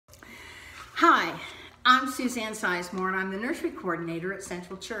Hi, I'm Suzanne Sizemore, and I'm the nursery coordinator at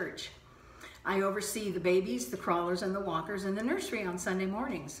Central Church. I oversee the babies, the crawlers, and the walkers in the nursery on Sunday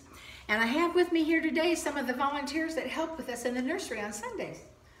mornings. And I have with me here today some of the volunteers that help with us in the nursery on Sundays.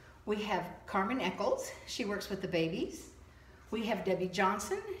 We have Carmen Eccles, she works with the babies. We have Debbie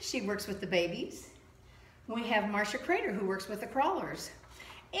Johnson, she works with the babies. We have Marcia Crater, who works with the crawlers.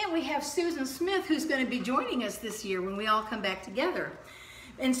 And we have Susan Smith, who's going to be joining us this year when we all come back together.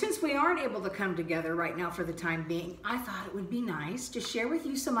 And since we aren't able to come together right now for the time being, I thought it would be nice to share with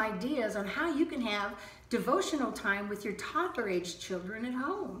you some ideas on how you can have devotional time with your toddler-aged children at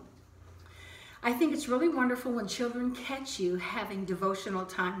home. I think it's really wonderful when children catch you having devotional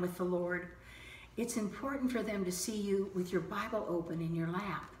time with the Lord. It's important for them to see you with your Bible open in your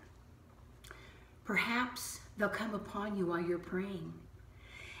lap. Perhaps they'll come upon you while you're praying,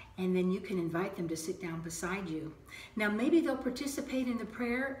 and then you can invite them to sit down beside you. Now, maybe they'll participate in the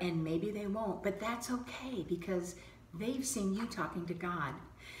prayer and maybe they won't, but that's okay because they've seen you talking to God.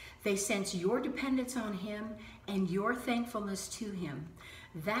 They sense your dependence on Him and your thankfulness to Him.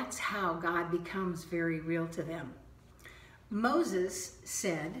 That's how God becomes very real to them. Moses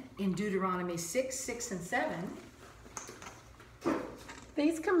said in Deuteronomy 6, 6 and 7,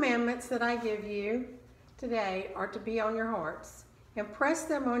 "These commandments that I give you today are to be on your hearts. Impress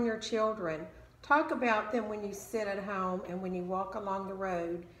them on your children. Talk about them when you sit at home and when you walk along the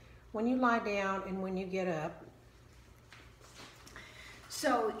road, when you lie down and when you get up."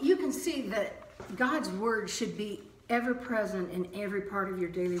 So you can see that God's Word should be ever present in every part of your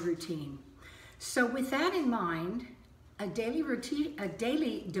daily routine. So with that in mind, a daily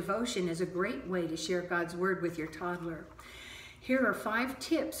devotion is a great way to share God's Word with your toddler. Here are 5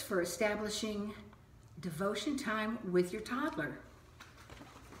 tips for establishing devotion time with your toddler.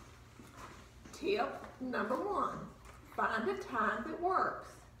 Tip number 1, find a time that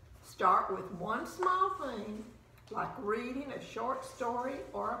works. Start with one small thing, like reading a short story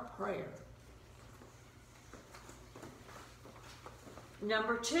or a prayer.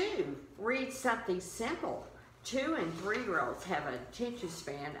 Number 2, read something simple. 2- and 3-year-olds have an attention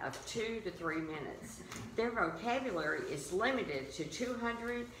span of 2 to 3 minutes. Their vocabulary is limited to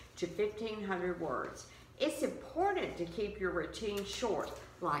 200 to 1,500 words. It's important to keep your routine short,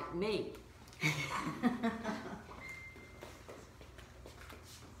 like me.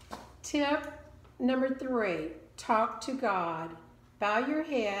 Tip number 3, talk to God. Bow your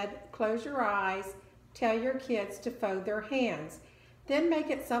head, close your eyes, tell your kids to fold their hands. Then make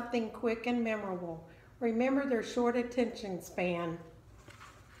it something quick and memorable. Remember their short attention span.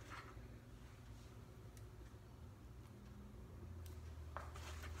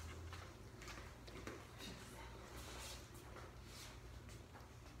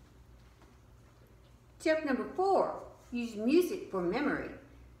 Tip number 4, use music for memory.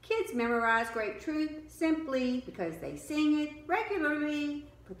 Kids memorize great truth simply because they sing it regularly.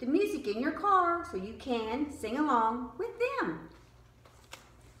 Put the music in your car so you can sing along with them.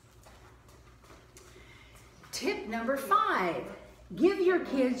 Tip number 5, give your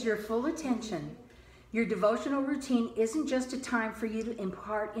kids your full attention. Your devotional routine isn't just a time for you to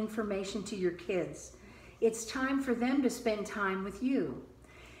impart information to your kids. It's time for them to spend time with you.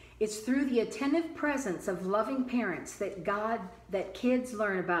 It's through the attentive presence of loving parents that kids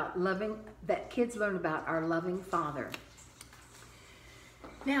learn about our loving Father.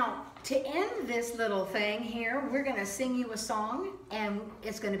 Now, to end this little thing here, we're going to sing you a song, and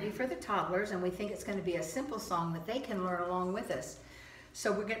it's going to be for the toddlers, and we think it's going to be a simple song that they can learn along with us.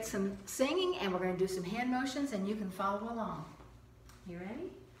 So we'll get some singing, and we're going to do some hand motions, and you can follow along. You ready?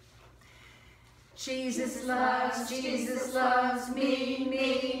 Jesus loves me,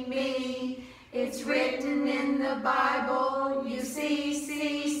 me, me. It's written in the Bible, you see,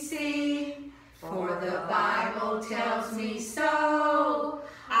 see, see. For the Bible tells me so.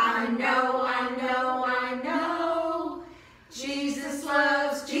 I know, I know, I know. Jesus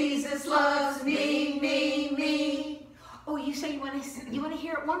loves me, me, me. Oh, you say you want to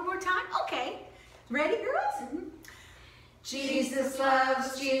hear it one more time? Okay. Ready, girls? Mm-hmm. Jesus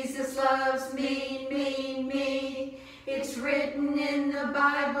loves me, me, me. It's written in the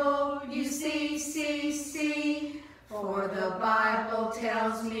Bible, you see, see, see. For the Bible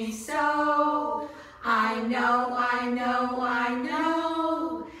tells me so. I know, I know, I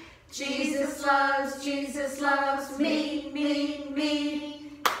know. Jesus loves me.